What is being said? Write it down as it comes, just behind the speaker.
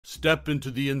Step into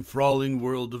the enthralling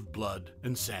world of Blood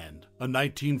and Sand, a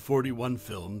 1941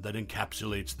 film that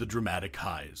encapsulates the dramatic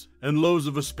highs and lows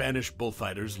of a Spanish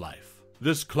bullfighter's life.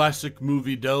 This classic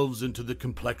movie delves into the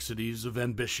complexities of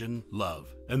ambition,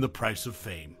 love, and the price of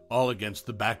fame, all against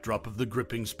the backdrop of the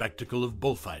gripping spectacle of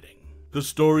bullfighting. The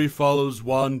story follows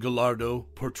Juan Gallardo,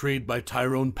 portrayed by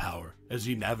Tyrone, as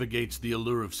he navigates the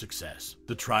allure of success,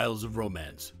 the trials of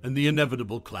romance, and the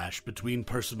inevitable clash between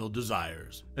personal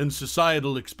desires and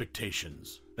societal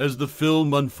expectations. As the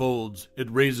film unfolds, it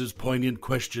raises poignant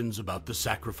questions about the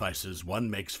sacrifices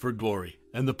one makes for glory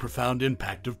and the profound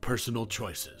impact of personal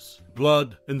choices.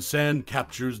 Blood and Sand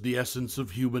captures the essence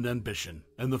of human ambition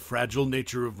and the fragile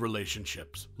nature of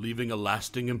relationships, leaving a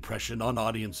lasting impression on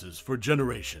audiences for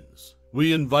generations.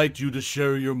 We invite you to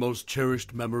share your most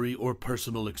cherished memory or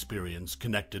personal experience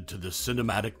connected to this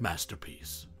cinematic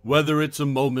masterpiece. Whether it's a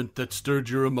moment that stirred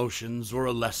your emotions or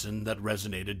a lesson that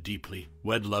resonated deeply,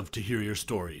 we'd love to hear your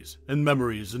stories and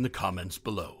memories in the comments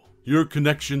below. Your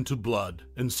connection to Blood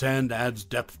and Sand adds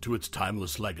depth to its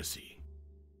timeless legacy.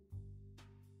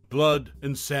 Blood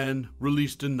and Sand,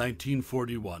 released in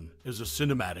 1941, is a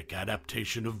cinematic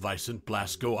adaptation of Vicente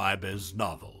Blasco Ibez's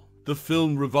novel. The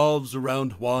film revolves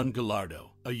around Juan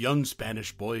Gallardo, a young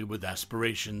Spanish boy with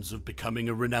aspirations of becoming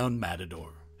a renowned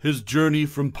matador. His journey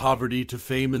from poverty to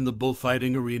fame in the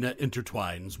bullfighting arena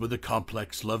intertwines with a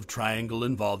complex love triangle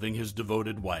involving his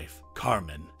devoted wife,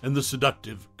 Carmen, and the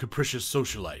seductive, capricious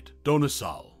socialite,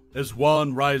 Doña. As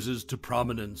Juan rises to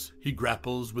prominence, he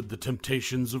grapples with the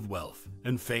temptations of wealth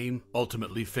and fame,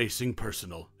 ultimately facing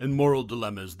personal and moral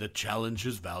dilemmas that challenge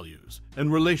his values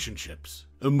and relationships.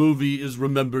 The movie is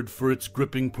remembered for its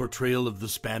gripping portrayal of the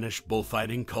Spanish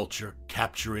bullfighting culture,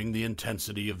 capturing the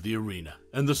intensity of the arena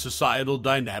and the societal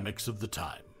dynamics of the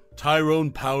time.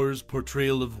 Tyrone Power's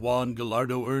portrayal of Juan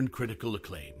Gallardo earned critical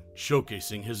acclaim,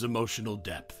 showcasing his emotional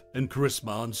depth and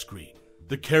charisma on screen.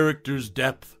 The character's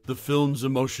depth, the film's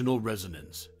emotional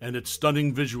resonance, and its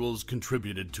stunning visuals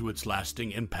contributed to its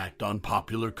lasting impact on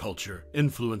popular culture,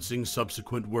 influencing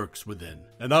subsequent works within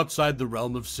and outside the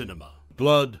realm of cinema.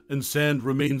 Blood and Sand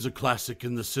remains a classic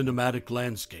in the cinematic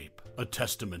landscape, a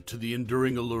testament to the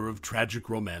enduring allure of tragic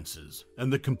romances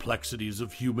and the complexities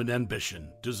of human ambition,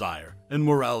 desire, and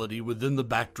morality within the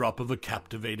backdrop of a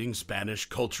captivating Spanish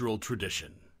cultural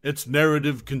tradition. Its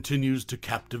narrative continues to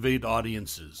captivate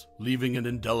audiences, leaving an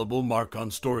indelible mark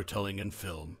on storytelling in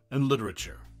film and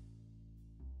literature.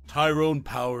 Tyrone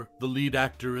Power, the lead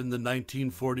actor in the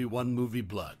 1941 movie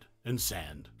Blood and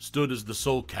Sand, stood as the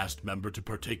sole cast member to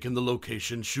partake in the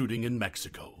location shooting in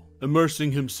Mexico.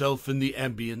 Immersing himself in the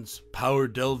ambience, Power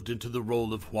delved into the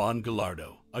role of Juan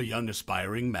Gallardo, a young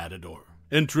aspiring matador.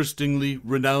 Interestingly,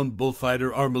 renowned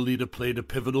bullfighter Armelita played a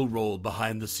pivotal role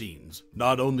behind the scenes,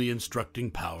 not only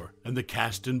instructing Power and the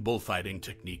cast in bullfighting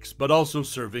techniques, but also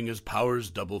serving as Power's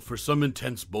double for some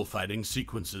intense bullfighting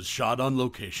sequences shot on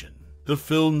location. The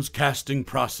film's casting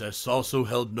process also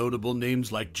held notable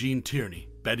names like Jean Tierney,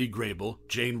 Betty Grable,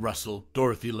 Jane Russell,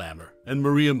 Dorothy Lamer, and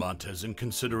Maria Montez in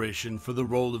consideration for the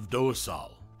role of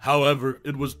Doña. However,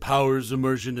 it was Power's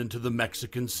immersion into the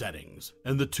Mexican settings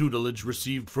and the tutelage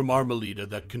received from Armelita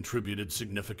that contributed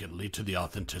significantly to the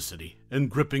authenticity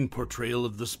and gripping portrayal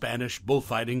of the Spanish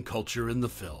bullfighting culture in the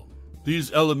film.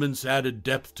 These elements added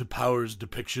depth to Power's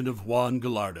depiction of Juan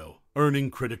Gallardo,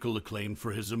 earning critical acclaim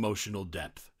for his emotional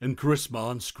depth and charisma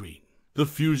on screen. The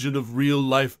fusion of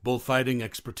real-life bullfighting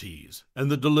expertise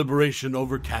and the deliberation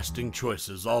over casting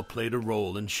choices all played a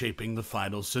role in shaping the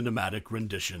final cinematic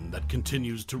rendition that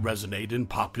continues to resonate in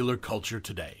popular culture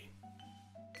today.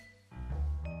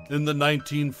 In the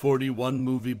 1941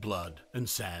 movie Blood and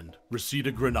Sand,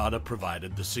 Rita Granada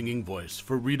provided the singing voice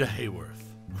for Rita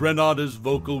Hayworth. Granada's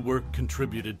vocal work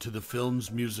contributed to the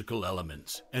film's musical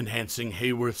elements, enhancing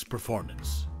Hayworth's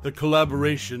performance. The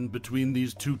collaboration between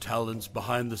these two talents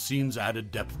behind the scenes added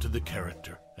depth to the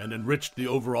character and enriched the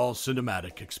overall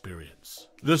cinematic experience.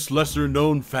 This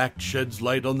lesser-known fact sheds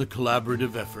light on the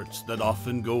collaborative efforts that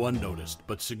often go unnoticed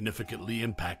but significantly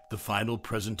impact the final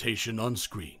presentation on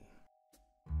screen.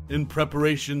 In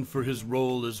preparation for his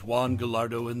role as Juan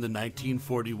Gallardo in the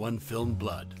 1941 film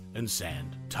Blood and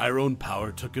Sand, Tyrone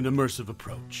Power took an immersive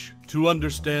approach. To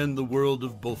understand the world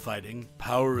of bullfighting,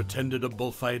 Power attended a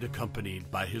bullfight accompanied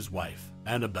by his wife,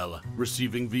 Annabella,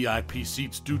 receiving VIP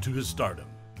seats due to his stardom.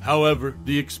 However,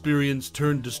 the experience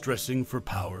turned distressing for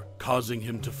Power, causing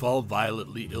him to fall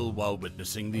violently ill while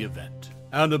witnessing the event.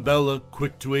 Annabella,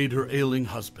 quick to aid her ailing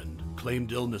husband,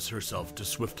 claimed illness herself to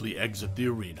swiftly exit the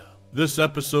arena. This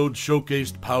episode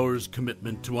showcased Power's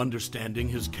commitment to understanding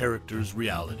his character's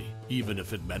reality, even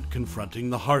if it meant confronting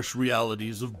the harsh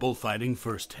realities of bullfighting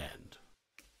firsthand.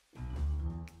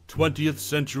 20th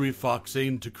Century Fox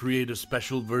aimed to create a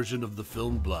special version of the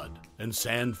film Blood and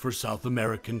Sand for South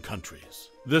American countries.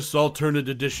 This alternate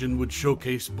edition would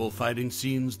showcase bullfighting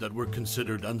scenes that were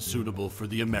considered unsuitable for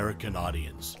the American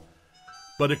audience,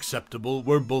 but acceptable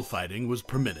where bullfighting was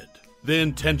permitted. The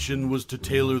intention was to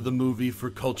tailor the movie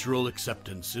for cultural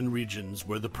acceptance in regions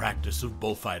where the practice of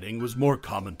bullfighting was more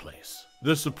commonplace.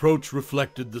 This approach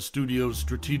reflected the studio's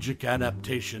strategic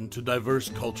adaptation to diverse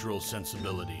cultural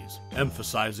sensibilities,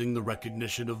 emphasizing the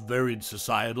recognition of varied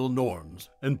societal norms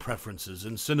and preferences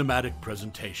in cinematic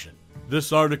presentation.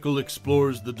 This article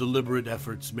explores the deliberate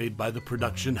efforts made by the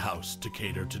production house to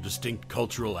cater to distinct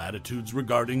cultural attitudes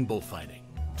regarding bullfighting.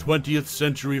 20th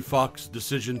Century Fox's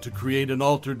decision to create an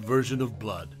altered version of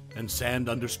Blood and Sand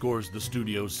underscores the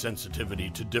studio's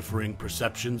sensitivity to differing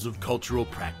perceptions of cultural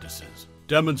practices,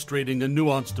 demonstrating a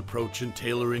nuanced approach in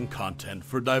tailoring content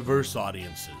for diverse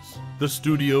audiences. The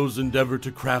studio's endeavor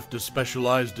to craft a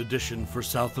specialized edition for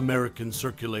South American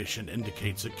circulation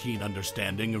indicates a keen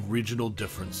understanding of regional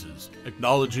differences,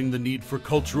 acknowledging the need for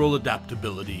cultural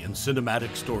adaptability in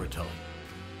cinematic storytelling.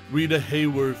 Rita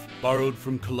Hayworth, borrowed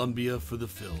from Colombia for the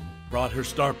film, brought her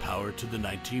star power to the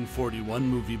 1941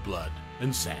 movie Blood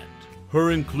and Sand.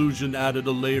 Her inclusion added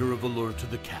a layer of allure to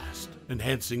the cast,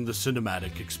 enhancing the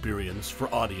cinematic experience for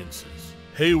audiences.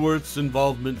 Hayworth's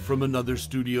involvement from another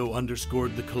studio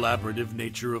underscored the collaborative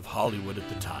nature of Hollywood at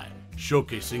the time,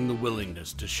 showcasing the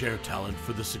willingness to share talent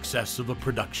for the success of a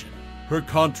production. Her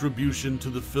contribution to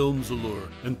the film's allure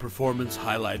and performance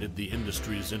highlighted the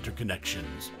industry's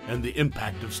interconnections and the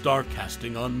impact of star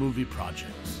casting on movie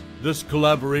projects. This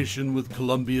collaboration with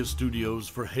Columbia Studios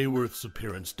for Hayworth's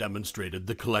appearance demonstrated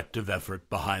the collective effort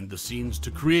behind the scenes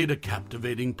to create a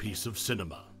captivating piece of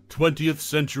cinema. 20th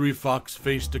Century Fox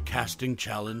faced a casting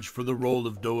challenge for the role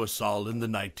of Doa Sol in the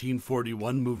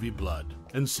 1941 movie Blood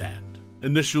and Sand.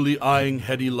 Initially eyeing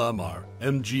Hedy Lamarr,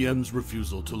 MGM's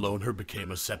refusal to loan her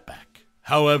became a setback.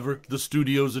 However, the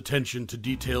studio's attention to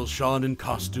detail shone in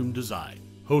costume design.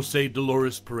 Jose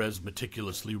Dolores Perez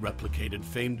meticulously replicated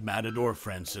famed matador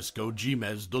Francisco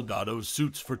Jiménez Delgado's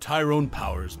suits for Tyrone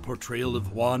Power's portrayal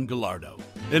of Juan Gallardo.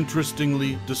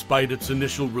 Interestingly, despite its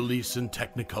initial release in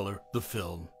Technicolor, the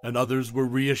film and others were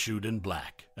reissued in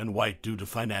black and white due to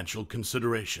financial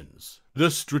considerations.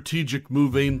 This strategic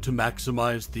move aimed to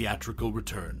maximize theatrical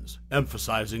returns,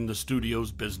 emphasizing the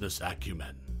studio's business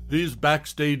acumen. These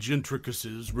backstage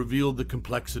intricacies revealed the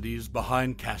complexities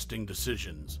behind casting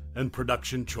decisions and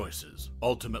production choices,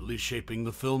 ultimately shaping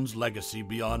the film's legacy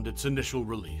beyond its initial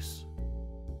release.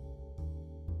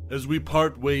 As we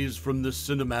part ways from this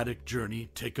cinematic journey,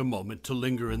 take a moment to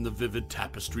linger in the vivid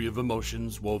tapestry of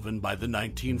emotions woven by the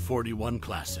 1941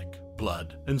 classic,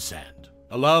 Blood and Sand.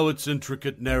 Allow its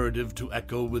intricate narrative to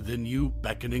echo within you,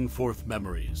 beckoning forth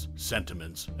memories,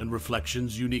 sentiments, and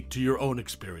reflections unique to your own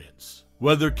experience.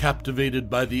 Whether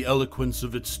captivated by the eloquence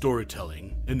of its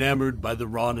storytelling, enamored by the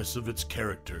rawness of its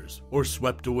characters, or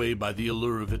swept away by the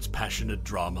allure of its passionate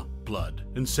drama, Blood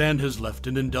and Sand has left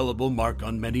an indelible mark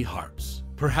on many hearts.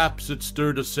 Perhaps it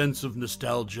stirred a sense of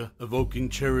nostalgia, evoking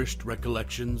cherished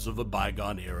recollections of a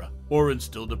bygone era, or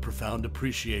instilled a profound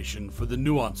appreciation for the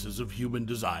nuances of human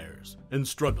desires and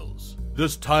struggles.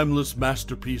 This timeless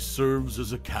masterpiece serves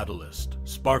as a catalyst,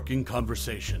 sparking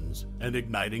conversations and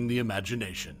igniting the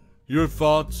imagination. Your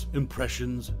thoughts,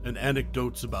 impressions, and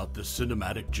anecdotes about this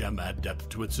cinematic gem add depth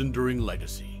to its enduring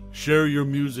legacy. Share your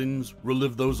musings,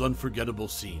 relive those unforgettable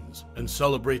scenes, and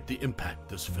celebrate the impact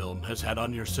this film has had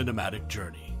on your cinematic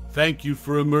journey. Thank you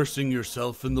for immersing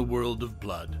yourself in the world of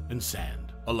Blood and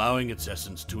Sand, allowing its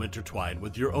essence to intertwine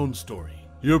with your own story.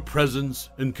 Your presence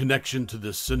and connection to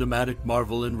this cinematic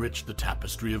marvel enrich the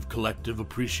tapestry of collective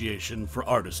appreciation for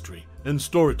artistry and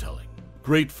storytelling.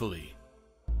 Gratefully,